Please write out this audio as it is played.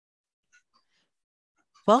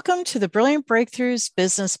Welcome to the Brilliant Breakthroughs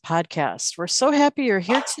Business Podcast. We're so happy you're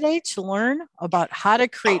here today to learn about how to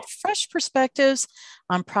create fresh perspectives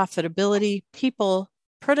on profitability, people,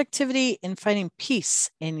 productivity, and finding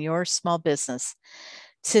peace in your small business.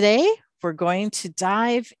 Today, we're going to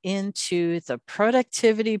dive into the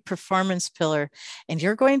productivity performance pillar, and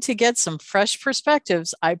you're going to get some fresh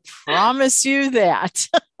perspectives. I promise you that.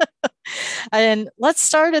 And let's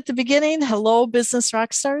start at the beginning. Hello, business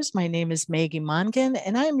rock stars. My name is Maggie Mongan,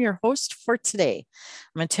 and I am your host for today.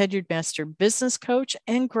 I'm a tenured master business coach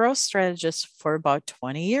and growth strategist for about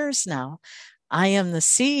 20 years now. I am the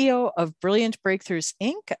CEO of Brilliant Breakthroughs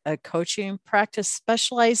Inc., a coaching practice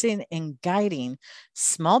specializing in guiding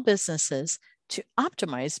small businesses to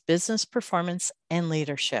optimize business performance and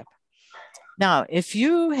leadership. Now, if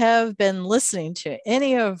you have been listening to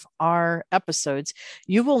any of our episodes,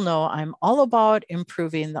 you will know I'm all about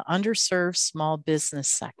improving the underserved small business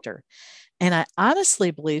sector. And I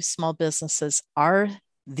honestly believe small businesses are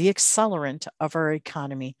the accelerant of our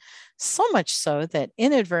economy, so much so that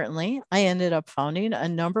inadvertently, I ended up founding a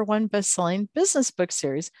 #1 best-selling business book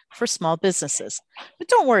series for small businesses. But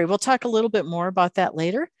don't worry, we'll talk a little bit more about that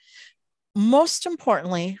later. Most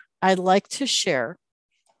importantly, I'd like to share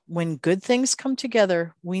when good things come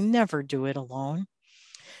together, we never do it alone.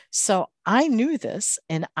 So I knew this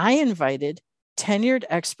and I invited tenured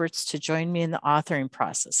experts to join me in the authoring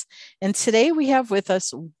process. And today we have with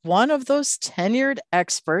us one of those tenured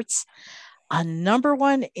experts, a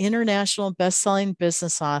 #1 international best-selling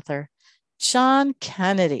business author, John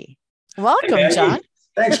Kennedy. Hey, Welcome, John. Maggie.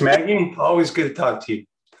 Thanks, Maggie. Always good to talk to you.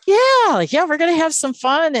 Yeah, we're going to have some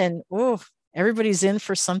fun and everybody's in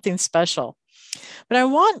for something special. But I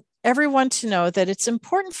want everyone to know that it's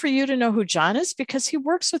important for you to know who John is because he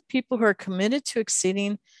works with people who are committed to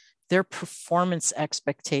exceeding their performance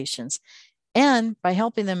expectations. And by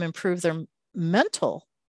helping them improve their mental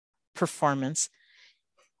performance,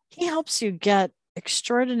 he helps you get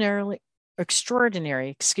extraordinary results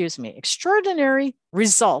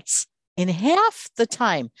in half the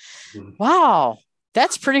time. Wow,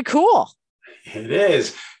 that's pretty cool. It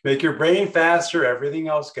is. Make your brain faster. Everything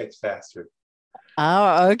else gets faster.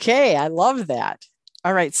 Oh, okay. I love that.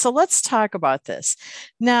 All right. So let's talk about this.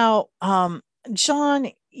 Now,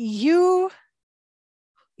 John, you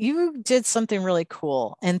did something really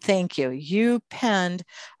cool, and thank you. You penned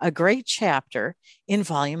a great chapter in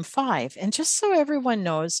volume 5. And just so everyone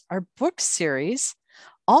knows, our book series,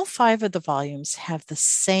 all 5 of the volumes have the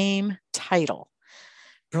same title,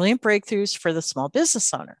 Brilliant Breakthroughs for the Small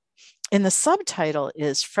Business Owner. And the subtitle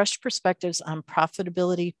is Fresh Perspectives on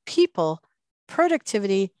Profitability, People,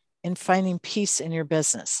 Productivity, and Finding Peace in Your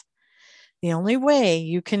Business. The only way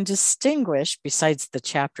you can distinguish, besides the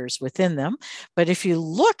chapters within them, but if you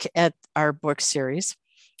look at our book series,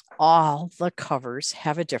 all the covers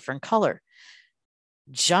have a different color.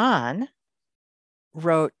 John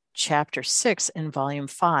wrote chapter 6 in volume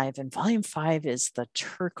 5, and volume 5 is the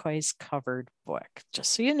turquoise covered book.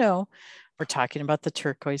 Just so you know, we're talking about the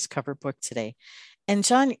turquoise covered book today. And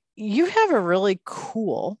John, you have a really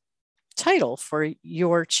cool title for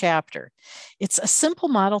your chapter. It's a simple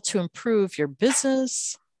model to improve your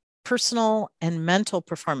business, personal, and mental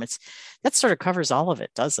performance. That sort of covers all of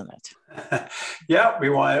it, doesn't it? Yeah, we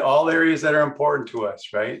want all areas that are important to us,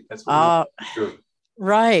 right? That's what we want to do.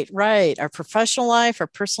 Right. Our professional life, our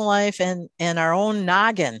personal life, and our own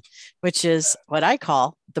noggin, which is what I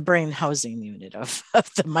call the brain housing unit of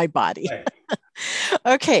my body. Right.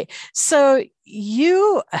 Okay, so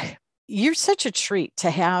you're such a treat to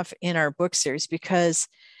have in our book series because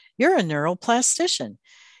you're a neuroplastician.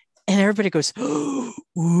 And everybody goes, oh,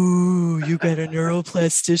 ooh, you got a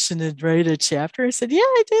neuroplastician to write a chapter? I said, yeah,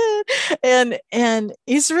 I did. And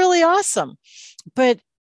he's really awesome. But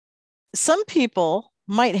some people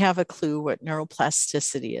might have a clue what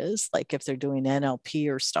neuroplasticity is, like if they're doing NLP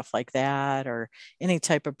or stuff like that, or any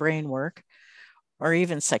type of brain work, or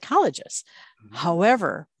even psychologists. Mm-hmm.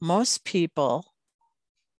 However, most people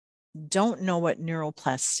don't know what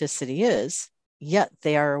neuroplasticity is, yet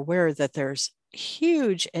they are aware that there's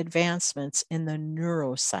huge advancements in the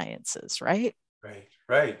neurosciences, right?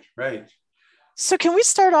 Right. So can we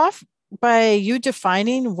start off by you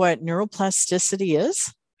defining what neuroplasticity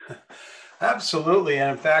is? Absolutely.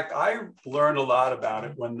 And in fact, I learned a lot about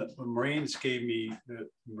it when the Marines gave me, the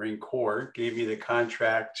Marine Corps gave me the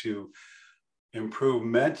contract to improve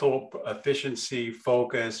mental efficiency,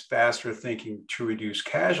 focus, faster thinking to reduce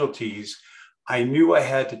casualties. I knew I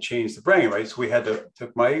had to change the brain, right? So we had to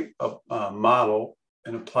took my model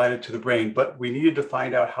and applied it to the brain, but we needed to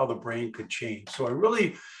find out how the brain could change. So I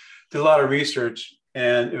really did a lot of research,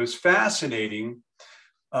 and it was fascinating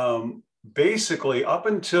basically up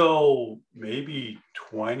until maybe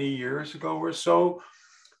 20 years ago or so,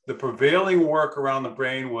 the prevailing work around the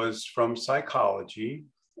brain was from psychology.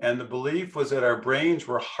 And the belief was that our brains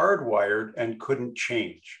were hardwired and couldn't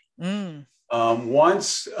change. Mm.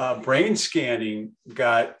 Once brain scanning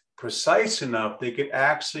got precise enough, they could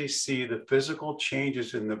actually see the physical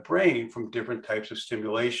changes in the brain from different types of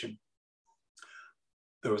stimulation.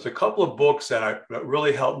 There was a couple of books that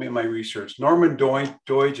really helped me in my research. Norman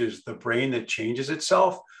Doidge's The Brain That Changes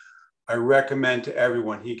Itself. I recommend to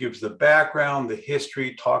everyone. He gives the background, the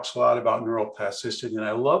history, talks a lot about neuroplasticity, and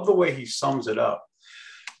I love the way he sums it up.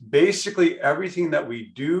 Basically, everything that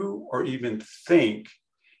we do or even think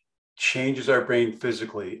changes our brain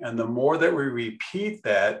physically. And the more that we repeat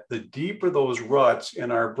that, the deeper those ruts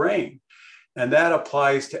in our brain. And that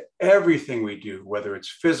applies to everything we do, whether it's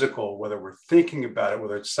physical, whether we're thinking about it,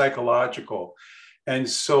 whether it's psychological. And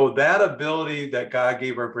so that ability that God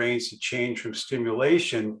gave our brains to change from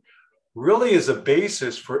stimulation really is a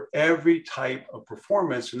basis for every type of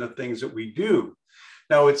performance in the things that we do.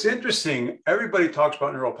 Now, it's interesting. Everybody talks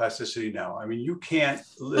about neuroplasticity now. I mean, you can't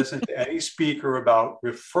listen to any speaker about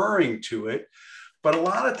referring to it. But a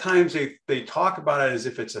lot of times they talk about it as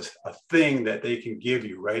if it's a thing that they can give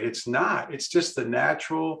you, right? It's not. It's just the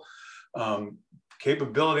natural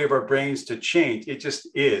capability of our brains to change. It just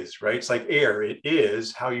is, right? It's like air. It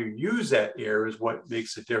is. How you use that air is what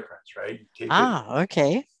makes a difference, right? You take it,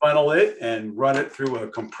 Okay. funnel it, and run it through a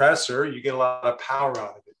compressor. You get a lot of power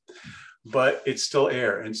out of it. But it's still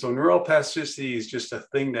air. And so neuroplasticity is just a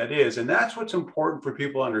thing that is. And that's what's important for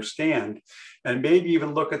people to understand and maybe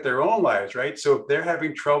even look at their own lives, right? So if they're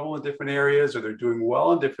having trouble in different areas or they're doing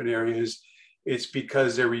well in different areas, it's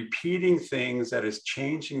because they're repeating things that is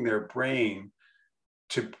changing their brain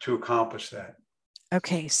to accomplish that.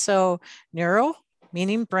 Okay. So neuro,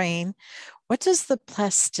 meaning brain. What does the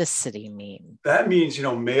plasticity mean? That means,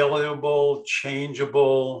 malleable,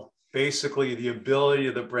 changeable, basically the ability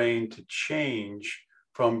of the brain to change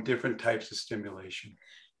from different types of stimulation.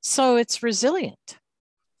 So it's resilient.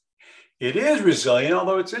 It is resilient,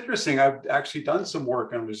 although it's interesting. I've actually done some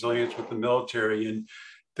work on resilience with the military. And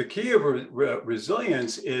the key of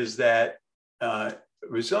resilience is that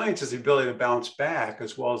resilience is the ability to bounce back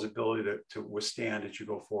as well as the ability to withstand as you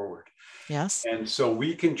go forward. Yes. And so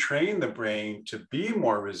we can train the brain to be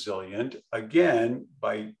more resilient, again,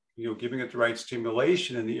 by giving it the right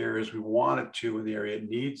stimulation in the areas we want it to, in the area it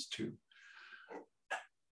needs to.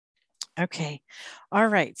 Okay. All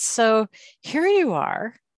right. So here you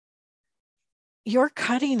are. You're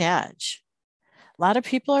cutting edge. A lot of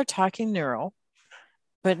people are talking neuro,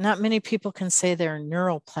 but not many people can say they're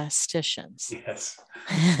neuroplasticians. Yes.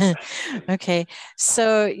 Okay.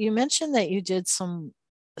 So you mentioned that you did some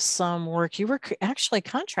work. You were actually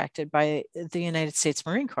contracted by the United States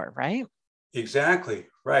Marine Corps, right? Exactly.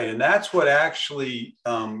 Right. And that's what actually,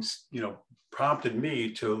 prompted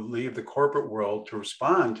me to leave the corporate world to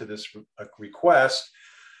respond to this request.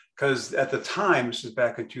 Because at the time, this is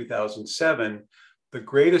back in 2007, the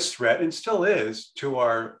greatest threat, and still is, to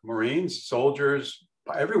our Marines, soldiers,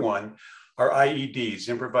 everyone, are IEDs,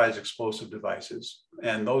 improvised explosive devices.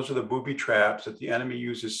 And those are the booby traps that the enemy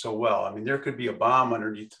uses so well. I mean, there could be a bomb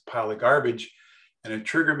underneath a pile of garbage and a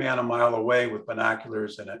trigger man a mile away with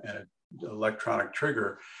binoculars and an electronic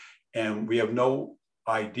trigger, and we have no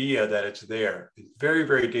idea that it's there. It's very,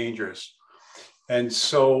 very dangerous. And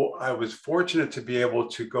so I was fortunate to be able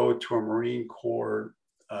to go to a Marine Corps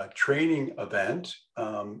training event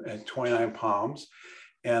at 29 Palms.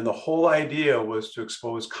 And the whole idea was to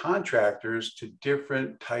expose contractors to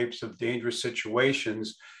different types of dangerous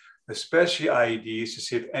situations, especially IEDs, to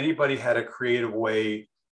see if anybody had a creative way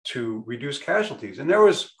to reduce casualties. And there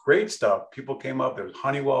was great stuff. People came up, there was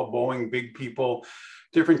Honeywell, Boeing, big people,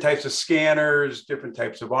 different types of scanners, different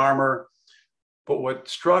types of armor. But what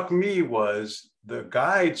struck me was the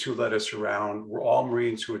guides who led us around were all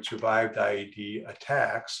Marines who had survived IED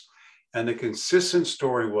attacks. And the consistent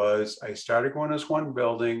story was, I started going to this one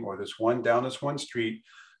building or down this one street.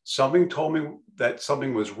 Something told me that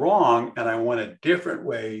something was wrong and I went a different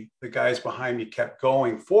way. The guys behind me kept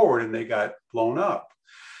going forward and they got blown up.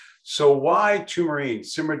 So why two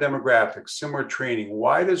Marines, similar demographics, similar training?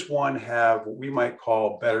 Why does one have what we might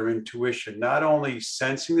call better intuition, not only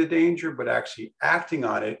sensing the danger, but actually acting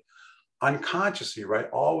on it unconsciously, right?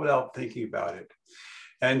 All without thinking about it.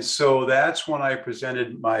 And so that's when I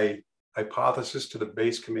presented my hypothesis to the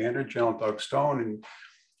base commander, General Doug Stone. And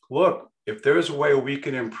look, if there's a way we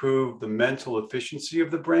can improve the mental efficiency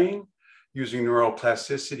of the brain using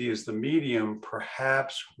neuroplasticity as the medium,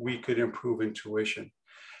 perhaps we could improve intuition.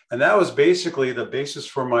 And that was basically the basis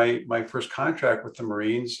for my first contract with the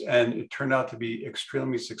Marines. And it turned out to be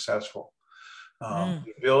extremely successful. The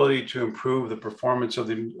ability to improve the performance of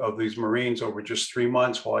these Marines over just 3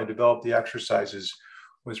 months while I developed the exercises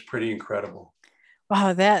was pretty incredible.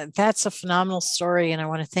 Wow, that's a phenomenal story. And I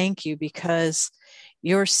want to thank you because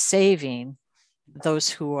you're saving those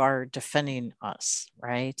who are defending us,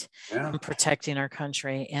 right? Yeah. And protecting our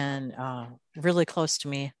country. And really close to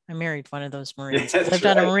me, I married one of those Marines. Yeah, I lived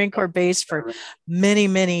right. on a Marine Corps base for many,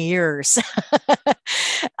 many years.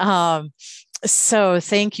 um, so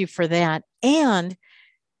thank you for that. And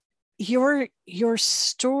your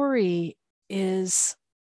story is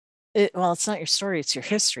well, it's not your story, it's your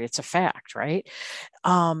history, it's a fact, right?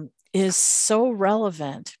 Is so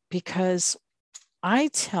relevant because I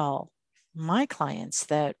tell my clients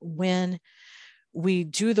that when we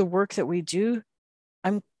do the work that we do,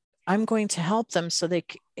 I'm I'm going to help them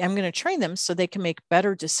I'm going to train them so they can make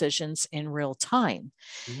better decisions in real time.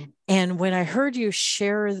 Mm-hmm. And when I heard you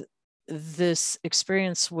share this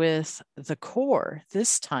experience with the Corps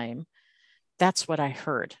this time, that's what I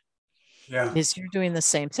heard. Yeah. Is you're doing the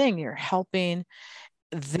same thing. You're helping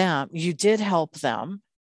them. You did help them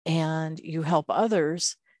and you help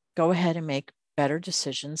others go ahead and make better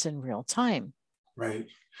decisions in real time. Right.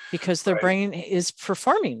 Because their brain is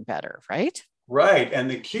performing better, right? Right. And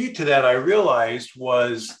the key to that, I realized,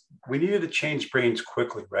 was we needed to change brains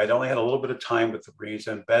quickly, right? I only had a little bit of time with the brains.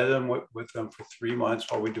 I embedded them with them for 3 months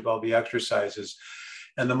while we developed the exercises.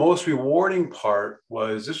 And the most rewarding part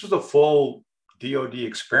was this was a full DoD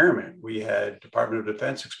experiment. We had Department of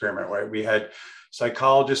Defense experiment, right? We had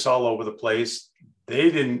psychologists all over the place. They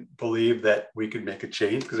didn't believe that we could make a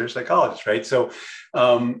change because they're psychologists, right? So,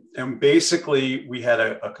 and basically we had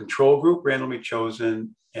a control group randomly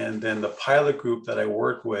chosen. And then the pilot group that I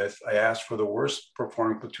worked with, I asked for the worst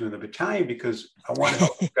performing platoon in the battalion because I wanted to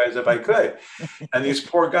help these guys if I could. And these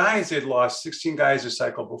poor guys, they'd lost 16 guys a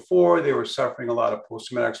cycle before. They were suffering a lot of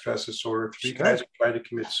post-traumatic stress disorder. 3 guys tried to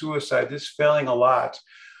commit suicide, just failing a lot.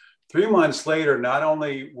 3 months later, not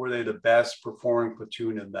only were they the best performing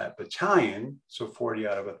platoon in that battalion, so 40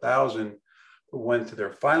 out of 1,000, but went to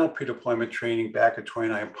their final pre-deployment training back at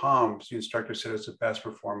 29 Palms. The instructor said it's the best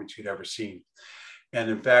performance he'd ever seen. And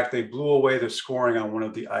in fact, they blew away the scoring on one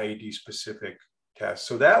of the IED specific tests.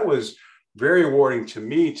 So that was very rewarding to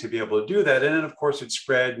me to be able to do that. And then of course it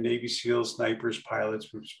spread, Navy SEALs, snipers,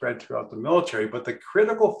 pilots, we've spread throughout the military. But the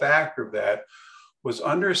critical factor of that was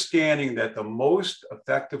understanding that the most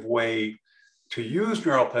effective way to use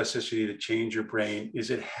neuroplasticity to change your brain is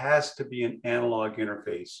it has to be an analog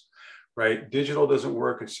interface, right? Digital doesn't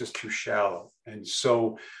work, it's just too shallow. And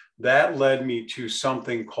so that led me to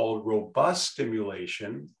something called robust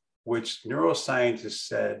stimulation, which neuroscientists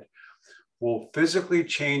said will physically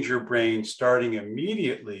change your brain starting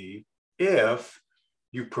immediately if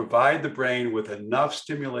you provide the brain with enough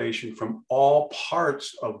stimulation from all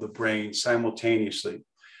parts of the brain simultaneously.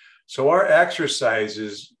 So our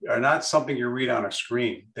exercises are not something you read on a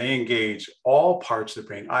screen. They engage all parts of the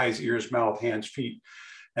brain, eyes, ears, mouth, hands, feet.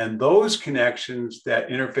 And those connections that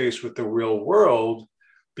interface with the real world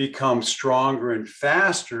become stronger and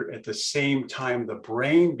faster at the same time the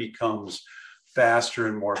brain becomes faster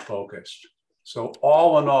and more focused. So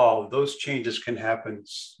all in all, those changes can happen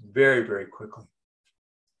very, very quickly.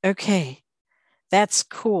 Okay, that's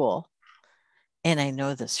cool. And I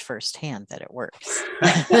know this firsthand that it works.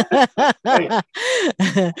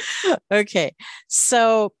 Okay,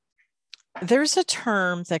 so there's a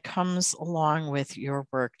term that comes along with your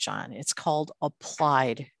work, John. It's called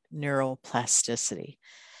applied neuroplasticity.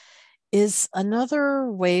 Is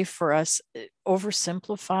another way for us,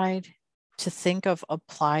 oversimplified, to think of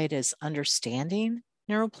applied as understanding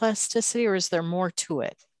neuroplasticity, or is there more to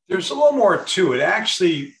it? There's a little more to it.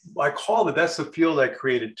 Actually, I call it, that's the field I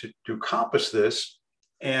created to accomplish this.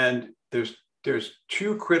 And there's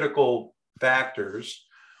 2 critical factors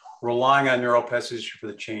relying on neuroplasticity for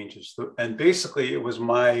the changes. And basically it was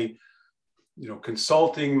my,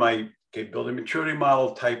 consulting, my capability maturity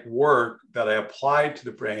model type work that I applied to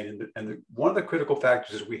the brain. And one of the critical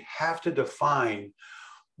factors is we have to define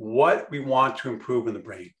what we want to improve in the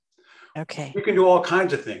brain. Okay. You can do all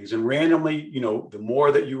kinds of things, and randomly, the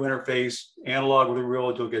more that you interface analog with the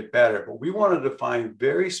real, you'll get better. But we wanted to find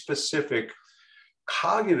very specific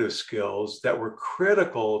cognitive skills that were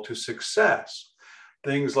critical to success.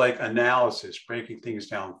 Things like analysis, breaking things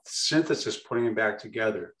down, synthesis, putting them back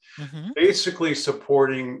together, basically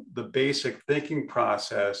supporting the basic thinking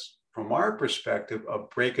process from our perspective of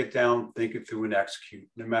break it down, think it through, and execute.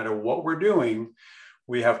 No matter what we're doing,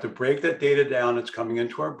 we have to break that data down that's coming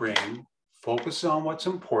into our brain, focus on what's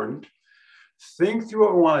important, think through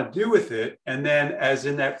what we want to do with it. And then, as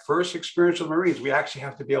in that first experience with Marines, we actually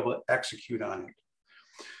have to be able to execute on it.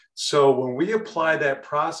 So when we apply that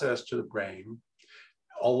process to the brain,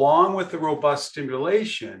 along with the robust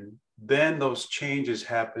stimulation, then those changes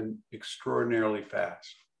happen extraordinarily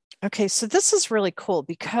fast. Okay, so this is really cool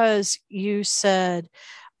because you said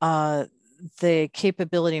the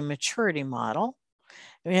capability maturity model,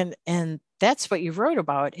 and that's what you wrote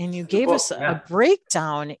about, and you gave us a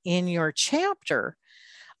breakdown in your chapter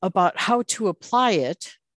about how to apply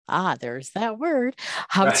it. There's that word,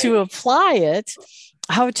 how to apply it,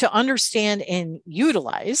 how to understand and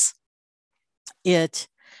utilize it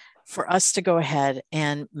for us to go ahead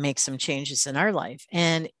and make some changes in our life.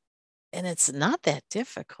 And it's not that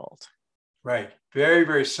difficult. Right. Very,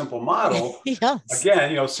 very simple model. Yes.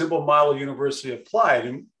 Again, simple model universally applied.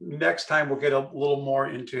 And next time we'll get a little more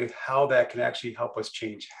into how that can actually help us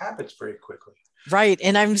change habits very quickly. Right.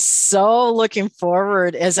 And I'm so looking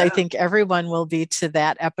forward, as I think everyone will be, to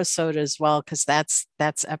that episode as well, because that's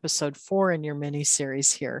episode 4 in your mini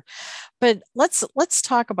series here. But let's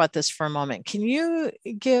talk about this for a moment. Can you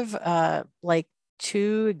give like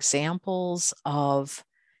 2 examples of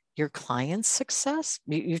your client's success?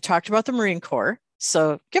 You talked about the Marine Corps.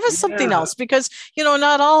 So give us something else, because,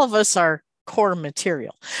 not all of us are core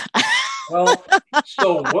material. Well,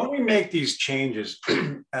 so when we make these changes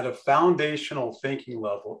at a foundational thinking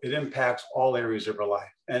level, it impacts all areas of our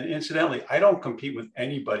life. And incidentally, I don't compete with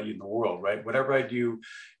anybody in the world, right? Whatever I do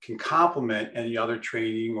can complement any other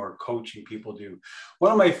training or coaching people do.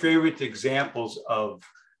 One of my favorite examples of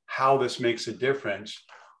how this makes a difference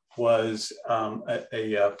was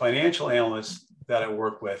a financial analyst that I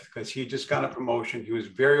work with, because he just got a promotion. He was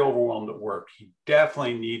very overwhelmed at work. He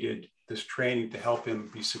definitely needed this training to help him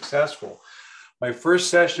be successful. My first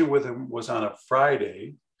session with him was on a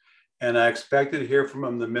Friday, and I expected to hear from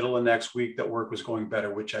him the middle of next week that work was going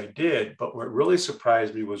better, which I did. But what really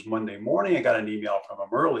surprised me was Monday morning, I got an email from him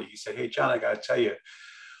early. He said, "Hey, John, I got to tell you,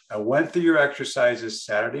 I went through your exercises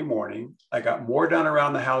Saturday morning. I got more done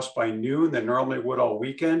around the house by noon than normally would all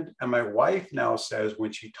weekend. And my wife now says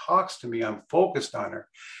when she talks to me, I'm focused on her."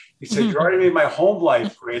 He said, "You already made my home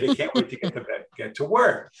life great. I can't wait to get to bed, get to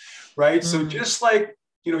work." Right. So just like,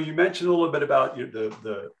 you mentioned a little bit about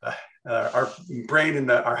our brain in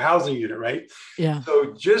our housing unit, right? Yeah.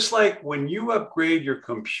 So just like when you upgrade your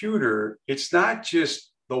computer, it's not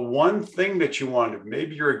just the one thing that you wanted.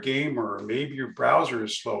 Maybe you're a gamer, or maybe your browser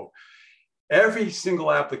is slow. Every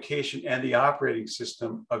single application and the operating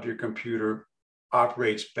system of your computer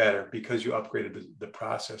operates better because you upgraded the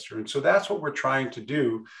processor. And so that's what we're trying to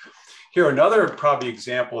do here. Another probably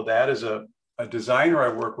example of that is a designer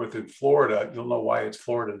I work with in Florida. You'll know why it's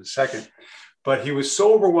Florida in a second. But he was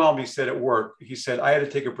so overwhelmed, he said at work, he said, "I had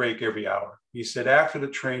to take a break every hour." He said, "After the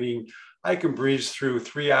training, I can breeze through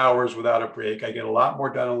 3 hours without a break. I get a lot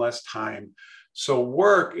more done in less time. So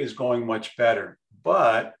work is going much better.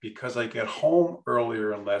 But because I get home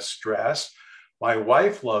earlier and less stressed, my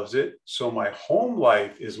wife loves it. So my home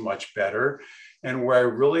life is much better. And where I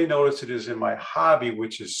really notice it is in my hobby,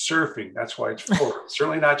 which is surfing. That's why it's Florida.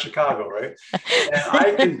 Certainly not Chicago, right? And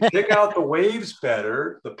I can pick out the waves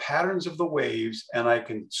better, the patterns of the waves, and I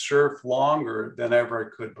can surf longer than ever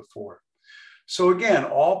I could before." So again,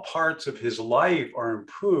 all parts of his life are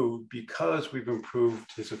improved because we've improved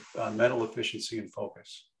his mental efficiency and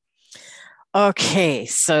focus. Okay,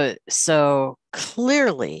 so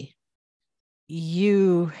clearly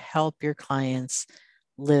you help your clients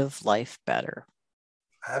live life better.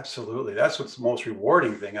 Absolutely. That's what's the most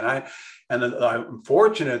rewarding thing. And I'm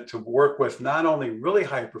fortunate to work with not only really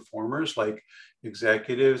high performers like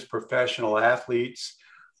executives, professional athletes,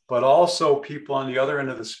 but also people on the other end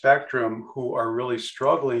of the spectrum who are really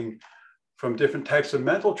struggling from different types of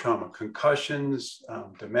mental trauma, concussions,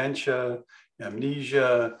 dementia,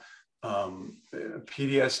 amnesia,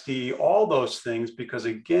 PTSD, all those things, because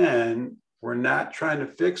again, we're not trying to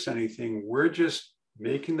fix anything. We're just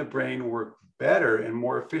making the brain work better and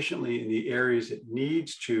more efficiently in the areas it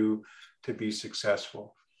needs to be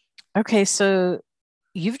successful. Okay, so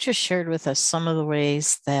you've just shared with us some of the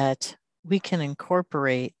ways that we can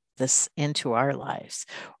incorporate this into our lives,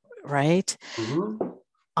 right?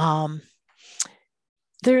 Mm-hmm.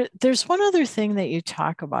 There's one other thing that you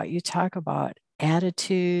talk about. You talk about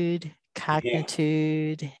attitude,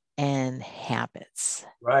 cognitude, and habits.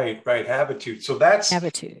 Right. Habitude. So that's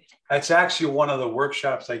habitude. That's actually one of the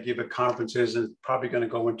workshops I give at conferences, and probably going to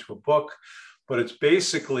go into a book, but it's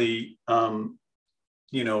basically,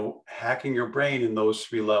 hacking your brain in those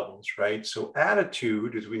 3 levels, right? So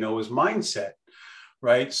attitude, as we know, is mindset,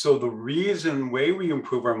 right? So the way we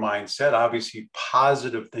improve our mindset, obviously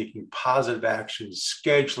positive thinking, positive actions,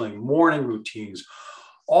 scheduling, morning routines,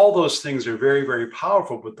 all those things are very, very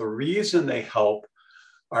powerful. But the reason they help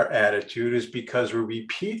our attitude is because we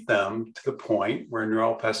repeat them to the point where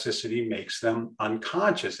neuroplasticity makes them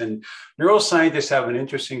unconscious. And neuroscientists have an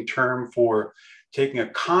interesting term for taking a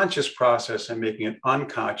conscious process and making it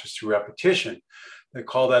unconscious through repetition. They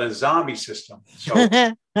call that a zombie system. So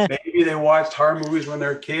maybe they watched horror movies when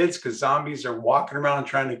they're kids because zombies are walking around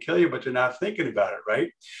trying to kill you, but they're not thinking about it, right?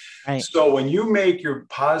 Right. So when you make your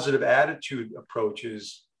positive attitude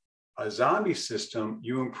approaches a zombie system,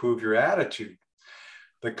 you improve your attitude.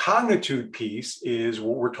 The cognitude piece is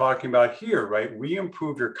what we're talking about here, right? We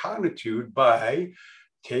improve your cognitude by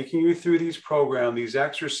taking you through these programs, these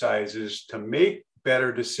exercises to make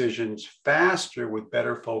better decisions faster with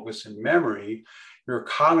better focus and memory. Your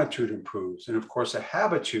cognitude improves. And of course, a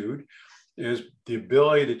habitude is the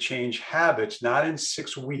ability to change habits, not in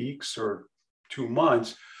 6 weeks or 2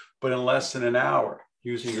 months, but in less than an hour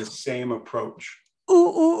using the same approach.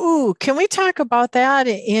 Ooh. Can we talk about that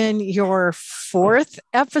in your 4th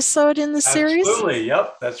episode in the series? Absolutely.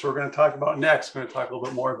 Yep. That's what we're going to talk about next. We're going to talk a little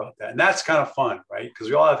bit more about that. And that's kind of fun, right? Because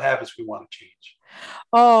we all have habits we want to change.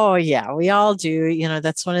 Oh, yeah, we all do.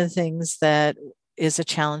 That's one of the things that is a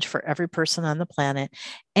challenge for every person on the planet.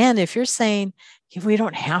 And if you're saying we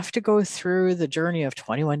don't have to go through the journey of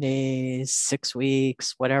 21 days, 6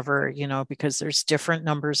 weeks, whatever, because there's different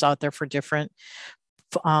numbers out there for different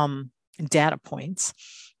data points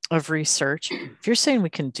of research. If you're saying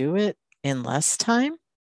we can do it in less time,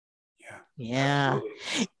 yeah.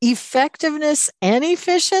 Absolutely. Effectiveness and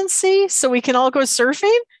efficiency, so we can all go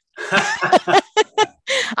surfing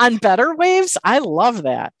on better waves. I love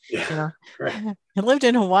that. Right. I lived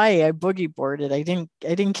in Hawaii. I boogie boarded. I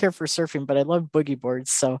didn't care for surfing, but I love boogie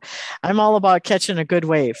boards. So I'm all about catching a good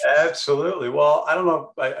wave. Absolutely. Well, I don't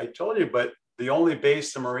know if I told you, but the only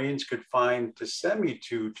base the Marines could find to send me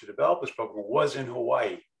to develop this program was in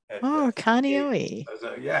Hawaii. Kaneohe.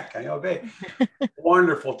 Kaneohe Bay.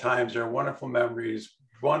 Wonderful times there, wonderful memories,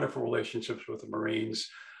 wonderful relationships with the Marines.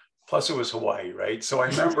 Plus it was Hawaii, right? So I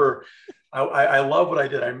remember, I love what I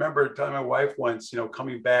did. I remember telling my wife once,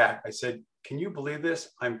 coming back, I said, can you believe this?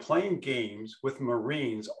 I'm playing games with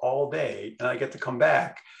Marines all day and I get to come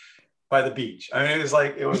back by the beach. I mean, it was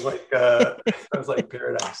like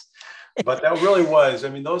paradise. But that really was,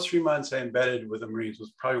 those 3 months I embedded with the Marines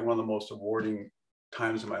was probably one of the most rewarding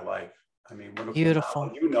times of my life. What a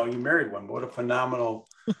beautiful. You married one. What a phenomenal,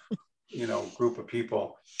 group of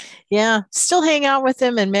people. Yeah, still hang out with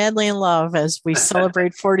them and madly in love as we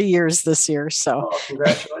celebrate 40 years this year. So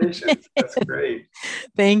congratulations. That's great.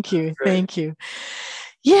 Thank you. Thank you.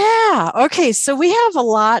 Yeah. Okay. So we have a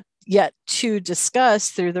lot yet to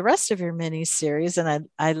discuss through the rest of your mini series, and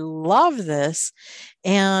I love this.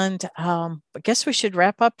 And I guess we should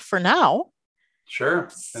wrap up for now. Sure.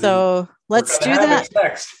 So let's do that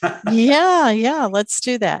next. Yeah, let's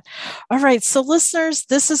do that. All right. So listeners,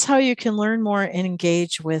 this is how you can learn more and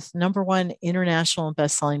engage with #1 international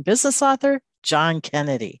best-selling business author, John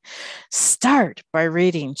Kennedy. Start by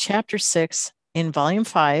reading Chapter 6 in Volume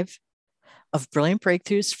 5 of Brilliant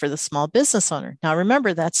Breakthroughs for the Small Business Owner. Now,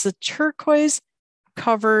 remember, that's the turquoise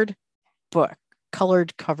colored book.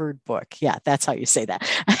 Yeah, that's how you say that.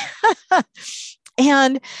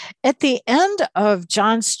 And at the end of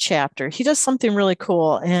John's chapter, he does something really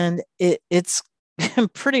cool, and it's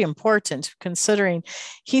pretty important considering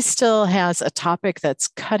he still has a topic that's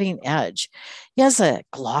cutting edge. He has a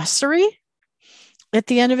glossary at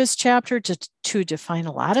the end of his chapter to define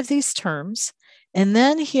a lot of these terms. And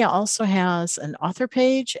then he also has an author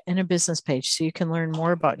page and a business page, so you can learn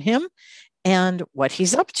more about him and what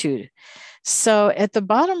he's up to. So at the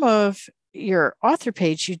bottom of your author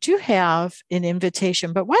page, you do have an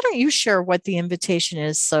invitation, but why don't you share what the invitation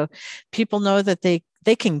is so people know that they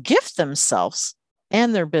can gift themselves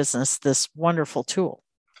and their business this wonderful tool?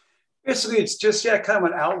 Basically, it's just, kind of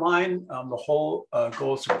an outline. The whole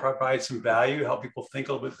goal is to provide some value, help people think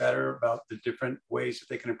a little bit better about the different ways that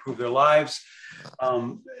they can improve their lives.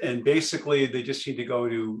 And basically, they just need to go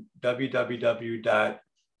to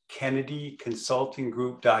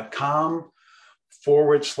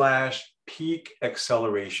www.kennedyconsultinggroup.com/peak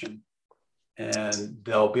acceleration. And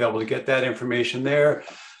they'll be able to get that information there.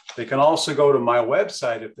 They can also go to my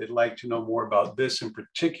website if they'd like to know more about this in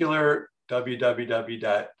particular,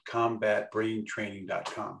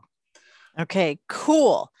 www.combatbraintraining.com. Okay,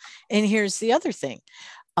 cool. And here's the other thing.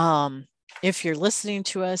 If you're listening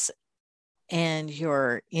to us and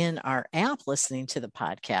you're in our app listening to the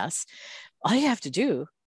podcast, all you have to do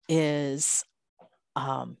is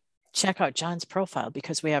check out John's profile,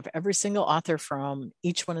 because we have every single author from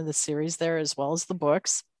each one of the series there, as well as the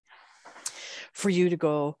books, for you to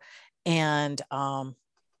go and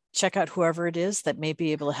check out whoever it is that may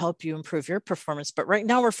be able to help you improve your performance. But right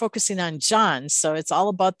now we're focusing on John. So it's all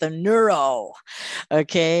about the neuro.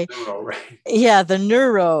 Okay. Neuro, right. Yeah, the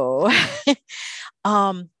neuro.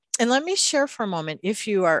 And let me share for a moment, if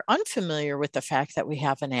you are unfamiliar with the fact that we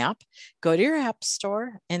have an app, go to your app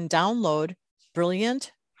store and download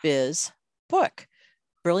Brilliant Biz Book,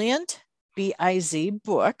 Brilliant B-I-Z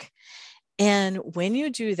book. And when you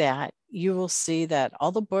do that, you will see that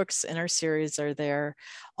all the books in our series are there,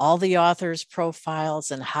 all the authors'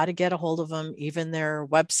 profiles and how to get a hold of them, even their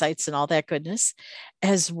websites and all that goodness,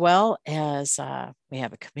 as well as we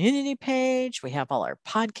have a community page. We have all our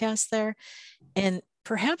podcasts there. And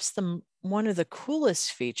perhaps one of the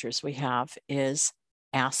coolest features we have is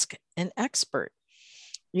Ask an Expert.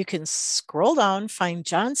 You can scroll down, find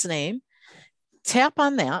John's name, tap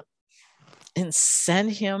on that, and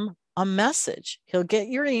send him a message. He'll get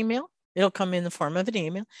your email. It'll come in the form of an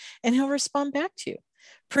email, and he'll respond back to you.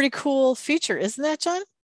 Pretty cool feature, isn't that, John?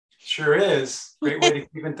 Sure is. Great way to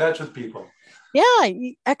keep in touch with people. Yeah,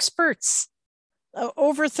 experts.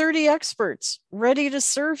 Over 30 experts ready to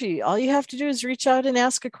serve you. All you have to do is reach out and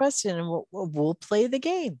ask a question, and we'll play the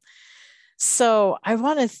game. So I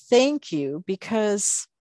want to thank you, because,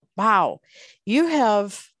 wow, you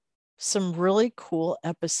have some really cool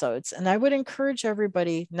episodes. And I would encourage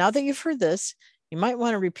everybody, now that you've heard this, you might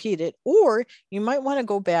want to repeat it, or you might want to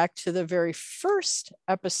go back to the very first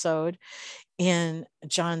episode in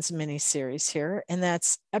John's mini series here, and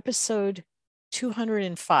that's episode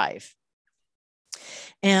 205.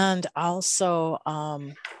 And also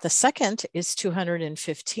the second is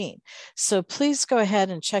 215. So please go ahead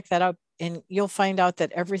and check that out. And you'll find out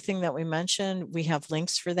that everything that we mentioned, we have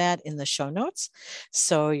links for that in the show notes.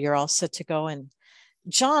 So you're all set to go. And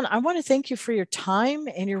John, I want to thank you for your time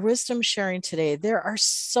and your wisdom sharing today. There are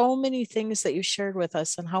so many things that you shared with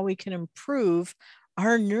us on how we can improve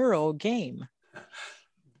our neuro game.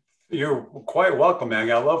 You're quite welcome,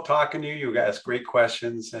 Maggie. I love talking to you. You asked great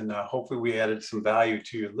questions, and hopefully we added some value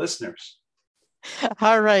to your listeners.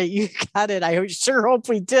 All right, you got it. I sure hope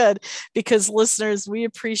we did, because listeners, we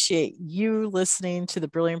appreciate you listening to the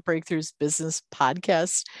Brilliant Breakthroughs Business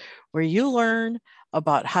Podcast, where you learn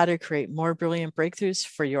about how to create more brilliant breakthroughs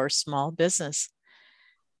for your small business.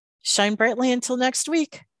 Shine brightly until next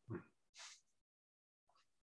week.